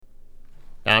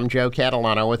I'm Joe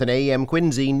Catalano with an AM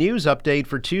Quincy news update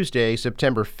for Tuesday,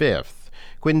 September 5th.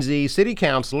 Quincy City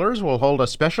Councilors will hold a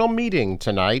special meeting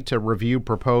tonight to review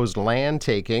proposed land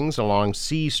takings along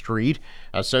C Street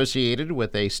associated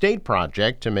with a state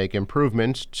project to make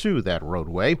improvements to that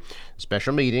roadway. The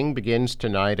special meeting begins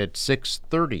tonight at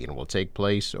 6:30 and will take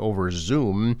place over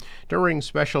Zoom. During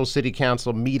special city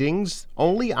council meetings,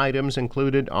 only items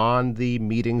included on the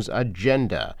meeting's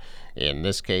agenda. In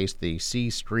this case, the C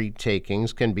Street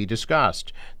takings can be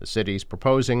discussed. The city's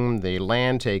proposing the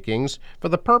land takings for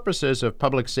the purposes of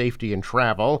public safety and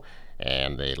travel,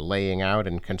 and the laying out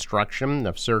and construction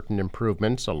of certain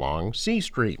improvements along C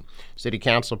Street. City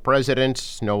Council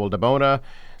President Noel DeBona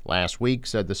last week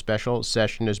said the special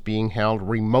session is being held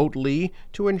remotely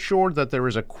to ensure that there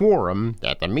is a quorum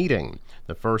at the meeting.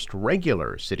 The first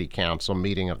regular City Council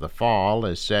meeting of the fall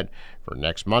is set for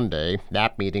next Monday.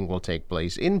 That meeting will take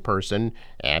place in person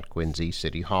at Quincy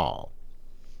City Hall.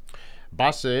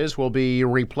 Buses will be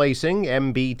replacing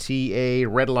MBTA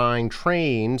Red Line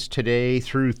trains today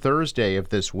through Thursday of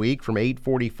this week from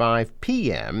 8:45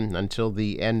 p.m. until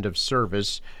the end of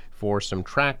service for some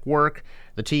track work.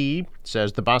 The T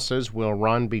says the buses will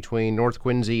run between North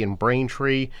Quincy and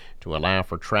Braintree to allow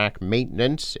for track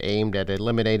maintenance aimed at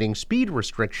eliminating speed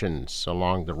restrictions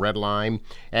along the Red Line,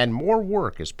 and more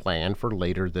work is planned for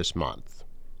later this month.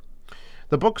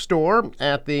 The bookstore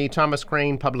at the Thomas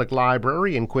Crane Public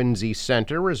Library in Quincy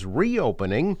Center is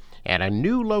reopening at a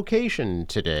new location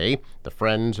today. The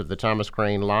Friends of the Thomas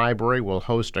Crane Library will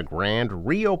host a grand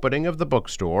reopening of the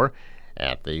bookstore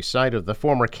at the site of the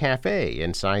former cafe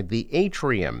inside the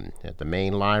atrium at the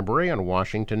main library on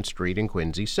Washington Street in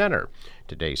Quincy Center.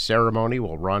 Today's ceremony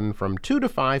will run from 2 to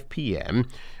 5 p.m.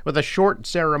 with a short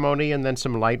ceremony and then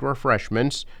some light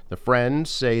refreshments. The Friends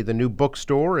say the new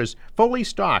bookstore is fully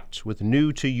stocked with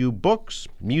new-to-you books,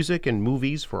 music, and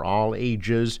movies for all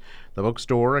ages. The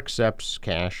bookstore accepts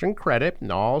cash and credit,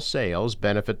 and all sales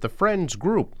benefit the Friends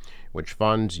Group, which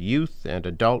funds youth and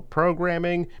adult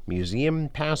programming, museum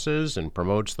passes, and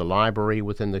promotes the library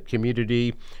within the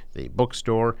community. The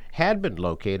bookstore had been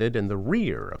located in the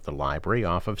rear of the library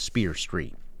off of Spear Street.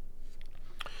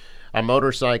 A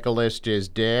motorcyclist is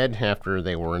dead after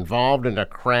they were involved in a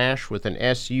crash with an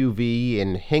SUV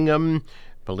in Hingham.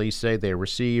 Police say they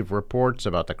received reports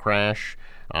about the crash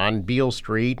on Beale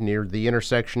Street near the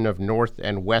intersection of North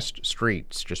and West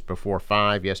Streets just before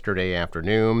 5 yesterday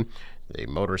afternoon. The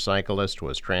motorcyclist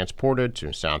was transported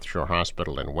to South Shore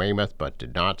Hospital in Weymouth but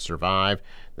did not survive.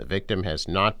 The victim has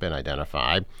not been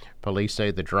identified. Police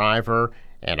say the driver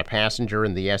and a passenger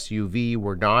in the SUV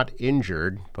were not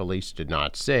injured. Police did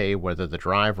not say whether the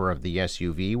driver of the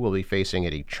SUV will be facing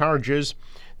any charges.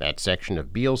 That section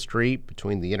of Beale Street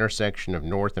between the intersection of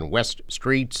North and West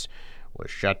Streets was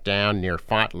shut down near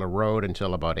Fotler Road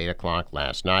until about 8 o'clock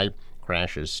last night.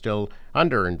 Crash is still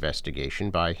under investigation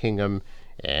by Hingham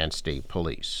and state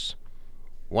police.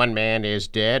 One man is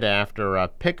dead after a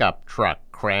pickup truck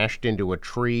crashed into a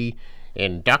tree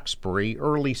in Duxbury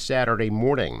early Saturday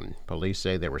morning. Police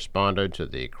say they responded to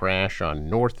the crash on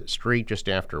North Street just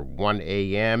after 1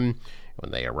 a.m.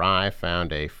 When they arrived,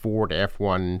 found a Ford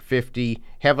F-150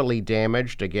 heavily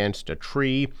damaged against a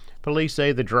tree. Police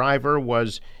say the driver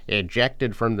was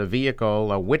ejected from the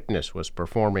vehicle. A witness was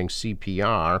performing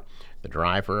CPR. The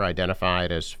driver,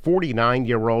 identified as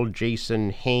 49-year-old Jason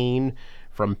Hain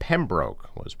from Pembroke,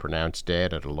 was pronounced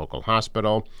dead at a local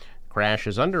hospital. The crash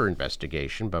is under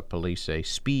investigation, but police say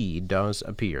speed does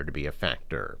appear to be a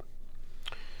factor.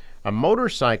 A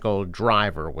motorcycle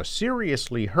driver was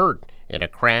seriously hurt in a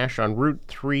crash on Route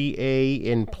 3A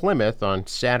in Plymouth on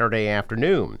Saturday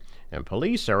afternoon, and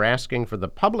police are asking for the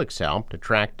public's help to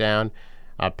track down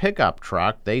a pickup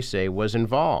truck they say was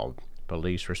involved.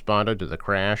 Police responded to the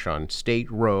crash on State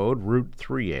Road, Route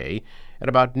 3A, at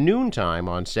about noontime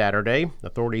on Saturday.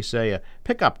 Authorities say a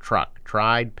pickup truck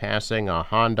tried passing a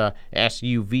Honda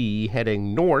SUV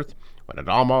heading north when it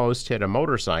almost hit a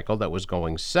motorcycle that was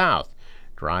going south.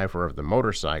 Driver of the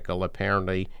motorcycle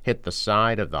apparently hit the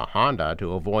side of the Honda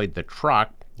to avoid the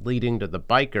truck, leading to the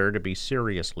biker to be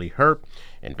seriously hurt.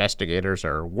 Investigators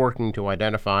are working to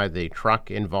identify the truck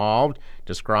involved,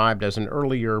 described as an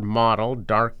earlier model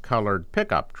dark-colored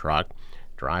pickup truck.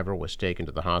 Driver was taken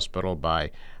to the hospital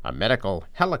by a medical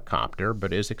helicopter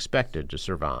but is expected to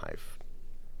survive.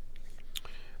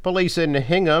 Police in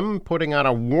Hingham putting out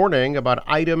a warning about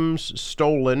items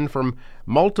stolen from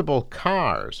multiple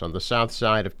cars on the south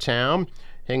side of town.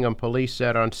 Hingham police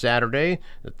said on Saturday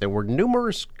that there were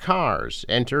numerous cars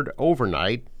entered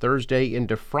overnight Thursday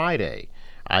into Friday.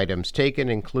 Items taken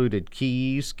included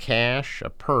keys, cash, a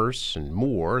purse, and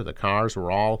more. The cars were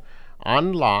all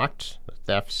unlocked. The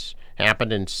thefts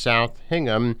happened in South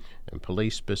Hingham, and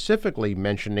police specifically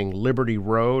mentioning Liberty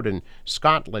Road and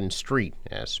Scotland Street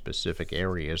as specific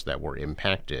areas that were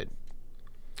impacted.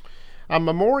 A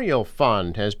memorial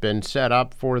fund has been set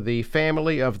up for the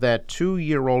family of that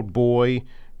 2-year-old boy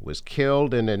who was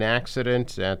killed in an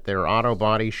accident at their auto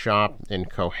body shop in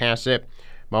Cohasset.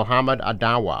 Mohammed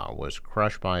Adawa was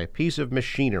crushed by a piece of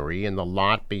machinery in the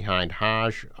lot behind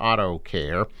Hajj Auto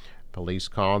Care. Police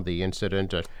called the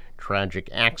incident a tragic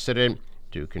accident.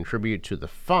 To contribute to the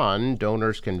fund,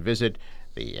 donors can visit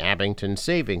the Abington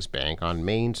Savings Bank on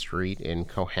Main Street in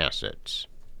Cohasset.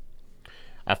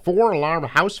 A 4-alarm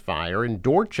house fire in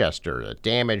Dorchester that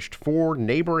damaged 4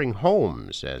 neighboring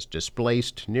homes has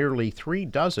displaced nearly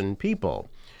 36 people.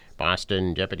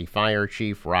 Boston Deputy Fire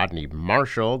Chief Rodney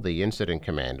Marshall, the incident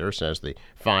commander, says the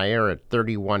fire at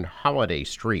 31 Holiday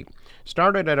Street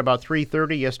started at about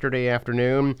 3:30 yesterday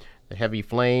afternoon. The heavy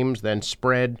flames then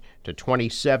spread to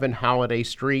 27 Holiday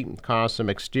Street and caused some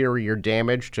exterior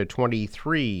damage to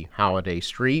 23 Holiday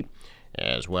Street,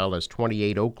 as well as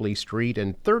 28 Oakley Street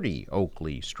and 30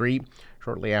 Oakley Street.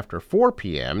 Shortly after 4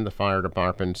 p.m., the fire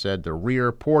department said the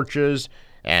rear porches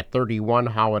at 31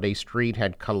 Holiday Street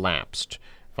had collapsed.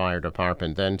 Fire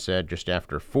department then said just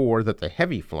after 4 that the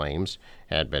heavy flames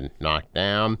had been knocked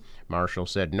down. Marshall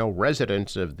said no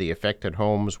residents of the affected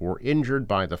homes were injured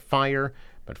by the fire,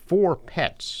 but 4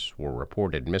 pets were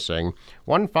reported missing.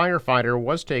 1 firefighter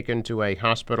was taken to a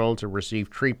hospital to receive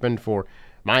treatment for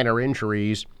minor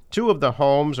injuries. 2 of the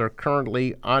homes are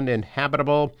currently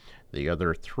uninhabitable. The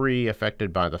other 3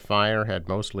 affected by the fire had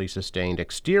mostly sustained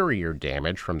exterior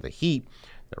damage from the heat.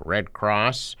 The Red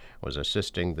Cross was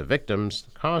assisting the victims.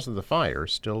 The cause of the fire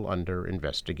is still under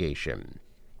investigation.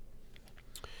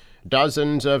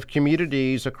 Dozens of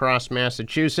communities across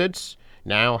Massachusetts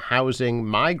now housing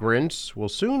migrants will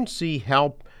soon see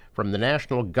help from the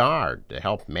National Guard to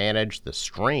help manage the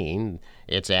strain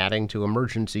it's adding to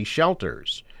emergency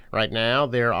shelters. Right now,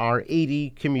 there are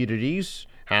 80 communities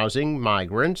housing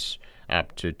migrants.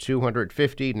 Up to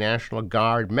 250 National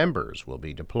Guard members will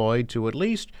be deployed to at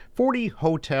least 40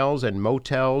 hotels and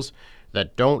motels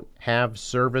that don't have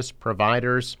service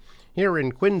providers. Here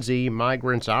in Quincy,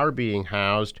 migrants are being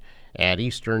housed at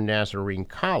Eastern Nazarene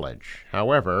College.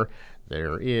 However,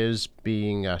 there is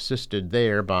being assisted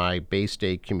there by Bay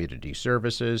State Community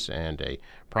Services and a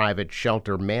private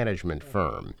shelter management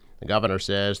firm. The governor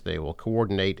says they will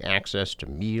coordinate access to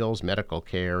meals, medical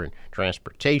care, and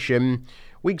transportation.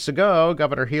 Weeks ago,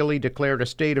 Governor Healy declared a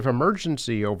state of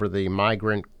emergency over the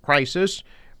migrant crisis.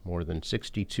 More than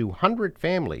 6,200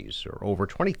 families, or over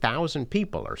 20,000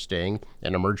 people, are staying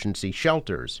in emergency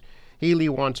shelters. Healy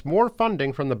wants more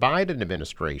funding from the Biden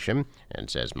administration and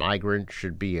says migrants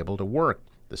should be able to work.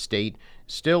 The state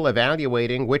still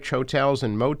evaluating which hotels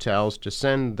and motels to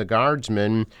send the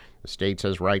guardsmen. The state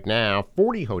says right now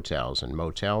 40 hotels and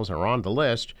motels are on the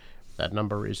list. That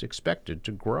number is expected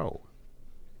to grow.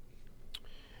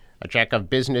 A check of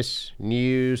business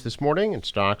news this morning, and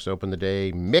stocks opened the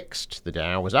day mixed. The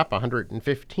Dow was up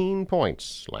 115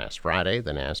 points last Friday.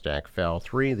 The Nasdaq fell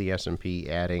 3, the S&P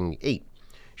adding 8.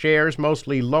 Shares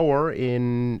mostly lower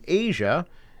in Asia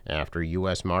after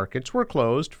U.S. markets were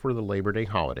closed for the Labor Day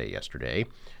holiday yesterday.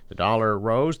 The dollar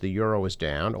rose, the euro is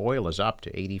down, oil is up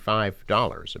to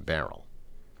 $85 a barrel.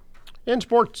 In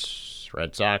sports,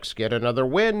 Red Sox get another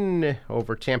win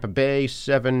over Tampa Bay,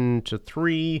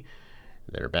 7-3.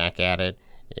 They're back at it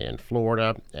in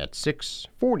Florida at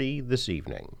 6:40 this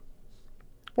evening.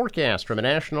 Forecast from the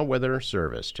National Weather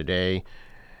Service today.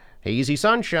 Hazy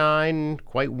sunshine,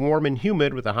 quite warm and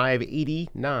humid with a high of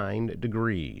 89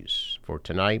 degrees. For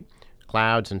tonight,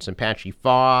 clouds and some patchy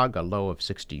fog, a low of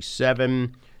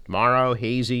 67. Tomorrow,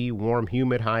 hazy, warm,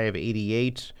 humid, high of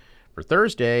 88. For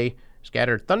Thursday,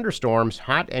 scattered thunderstorms,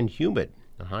 hot and humid,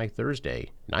 a high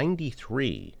Thursday,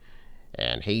 93.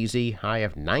 And hazy, high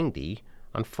of 90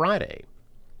 on Friday.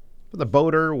 For the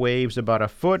boater, waves about a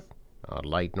foot. A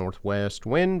light northwest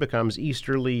wind becomes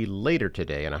easterly later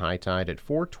today and a high tide at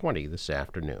 4:20 this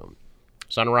afternoon.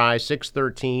 Sunrise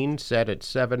 6:13, set at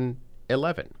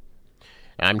 7:11.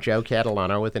 I'm Joe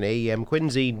Catalano with an AM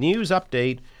Quincy news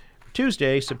update for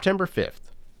Tuesday, September 5th.